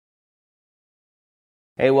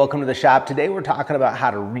Hey, welcome to the shop. Today we're talking about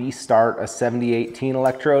how to restart a 7018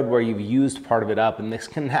 electrode where you've used part of it up, and this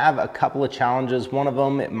can have a couple of challenges. One of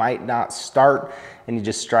them, it might not start and you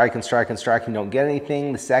just strike and strike and strike and you don't get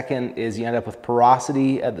anything. The second is you end up with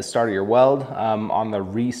porosity at the start of your weld on the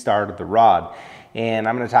restart of the rod. And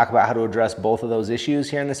I'm going to talk about how to address both of those issues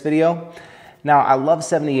here in this video. Now, I love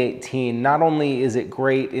 7018. Not only is it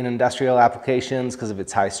great in industrial applications because of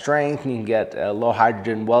its high strength, and you can get a low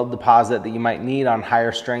hydrogen weld deposit that you might need on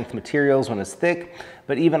higher strength materials when it's thick,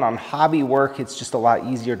 but even on hobby work, it's just a lot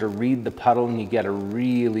easier to read the puddle and you get a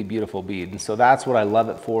really beautiful bead. And so that's what I love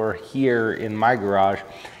it for here in my garage.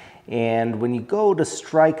 And when you go to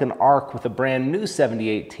strike an arc with a brand new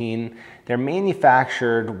 7018, they're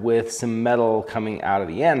manufactured with some metal coming out of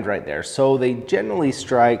the end right there. So they generally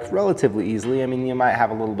strike relatively easily. I mean, you might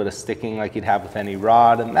have a little bit of sticking like you'd have with any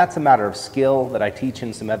rod, and that's a matter of skill that I teach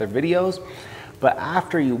in some other videos. But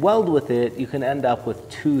after you weld with it, you can end up with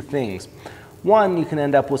two things. One, you can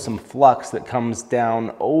end up with some flux that comes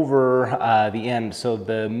down over the end. So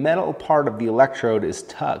the metal part of the electrode is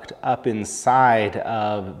tucked up inside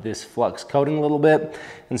of this flux coating a little bit.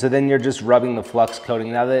 And so then you're just rubbing the flux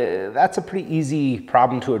coating. Now that's a pretty easy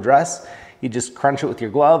problem to address. You just crunch it with your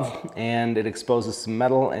glove and it exposes some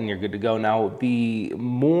metal and you're good to go. Now, the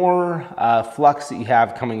more flux that you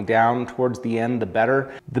have coming down towards the end, the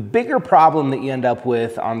better. The bigger problem that you end up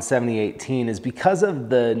with on 7018 is because of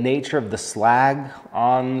the nature of the slag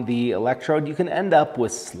on the electrode, you can end up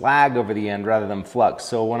with slag over the end rather than flux.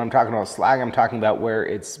 So when I'm talking about slag, I'm talking about where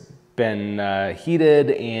it's been heated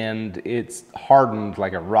and it's hardened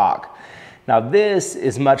like a rock. Now this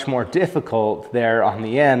is much more difficult there on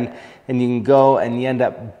the end, and you can go and you end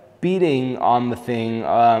up beating on the thing,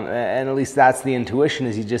 and at least that's the intuition,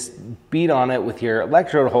 is you just beat on it with your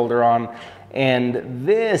electrode holder on, and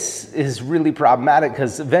this is really problematic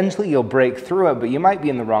because eventually you'll break through it, but you might be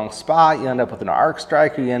in the wrong spot, you end up with an arc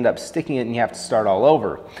strike, or you end up sticking it and you have to start all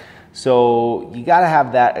over. So you got to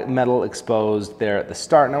have that metal exposed there at the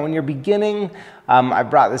start. Now when you're beginning, I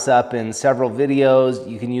brought this up in several videos.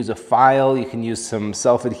 You can use a file, you can use some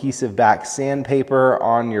self-adhesive back sandpaper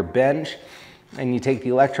on your bench, and you take the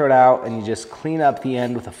electrode out and you just clean up the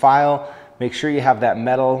end with a file. Make sure you have that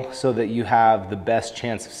metal so that you have the best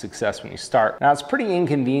chance of success when you start. Now it's pretty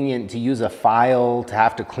inconvenient to use a file, to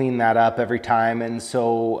have to clean that up every time, and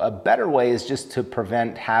so a better way is just to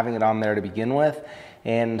prevent having it on there to begin with.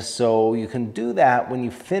 And so you can do that when you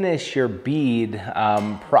finish your bead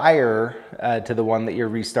prior to the one that you're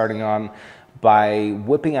restarting on by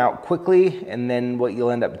whipping out quickly, and then what you'll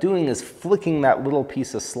end up doing is flicking that little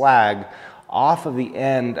piece of slag off of the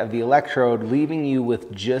end of the electrode, leaving you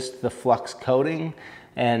with just the flux coating.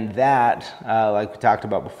 And that, like we talked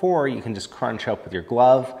about before, you can just crunch up with your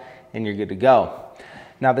glove and you're good to go.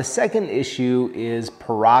 Now the second issue is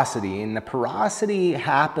porosity, and the porosity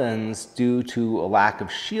happens due to a lack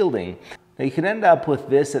of shielding. Now you can end up with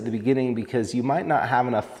this at the beginning because you might not have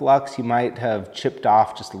enough flux, you might have chipped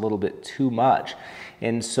off just a little bit too much.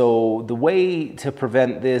 And so the way to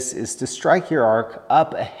prevent this is to strike your arc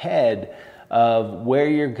up ahead of where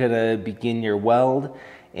you're gonna begin your weld,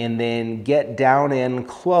 and then get down in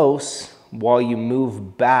close while you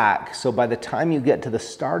move back. So by the time you get to the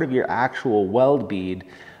start of your actual weld bead,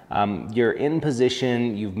 you're in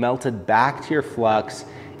position, you've melted back to your flux,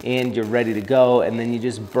 and you're ready to go, and then you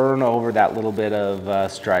just burn over that little bit of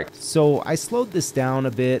strike. So I slowed this down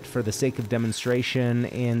a bit for the sake of demonstration,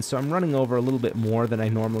 and so I'm running over a little bit more than I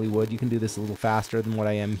normally would. You can do this a little faster than what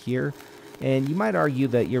I am here. And you might argue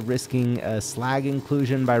that you're risking a slag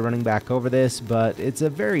inclusion by running back over this, but it's a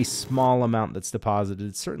very small amount that's deposited.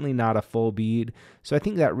 It's certainly not a full bead, so I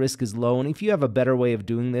think that risk is low. And if you have a better way of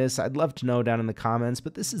doing this, I'd love to know down in the comments,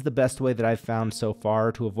 but this is the best way that I've found so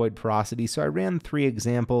far to avoid porosity. So I ran 3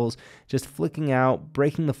 examples, just flicking out,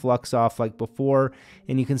 breaking the flux off like before,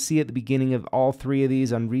 and you can see at the beginning of all 3 of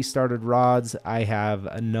these on restarted rods, I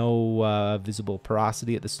have no visible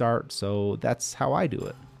porosity at the start, so that's how I do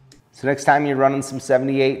it. So next time you're running some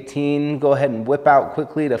 7018, go ahead and whip out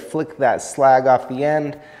quickly to flick that slag off the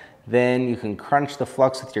end. Then you can crunch the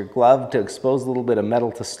flux with your glove to expose a little bit of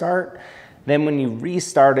metal to start. Then when you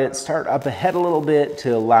restart it, start up ahead a little bit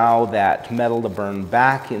to allow that metal to burn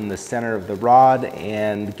back in the center of the rod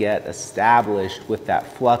and get established with that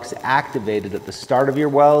flux activated at the start of your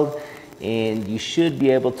weld. and you should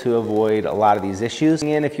be able to avoid a lot of these issues.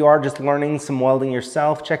 And if you are just learning some welding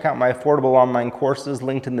yourself, check out my affordable online courses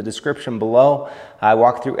linked in the description below. I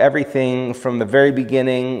walk through everything from the very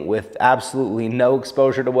beginning with absolutely no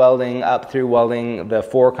exposure to welding up through welding the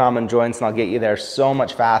 4 common joints, and I'll get you there so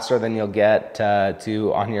much faster than you'll get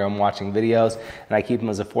to on your own watching videos. And I keep them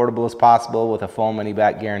as affordable as possible with a full money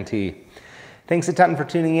back guarantee. Thanks a ton for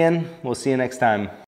tuning in. We'll see you next time.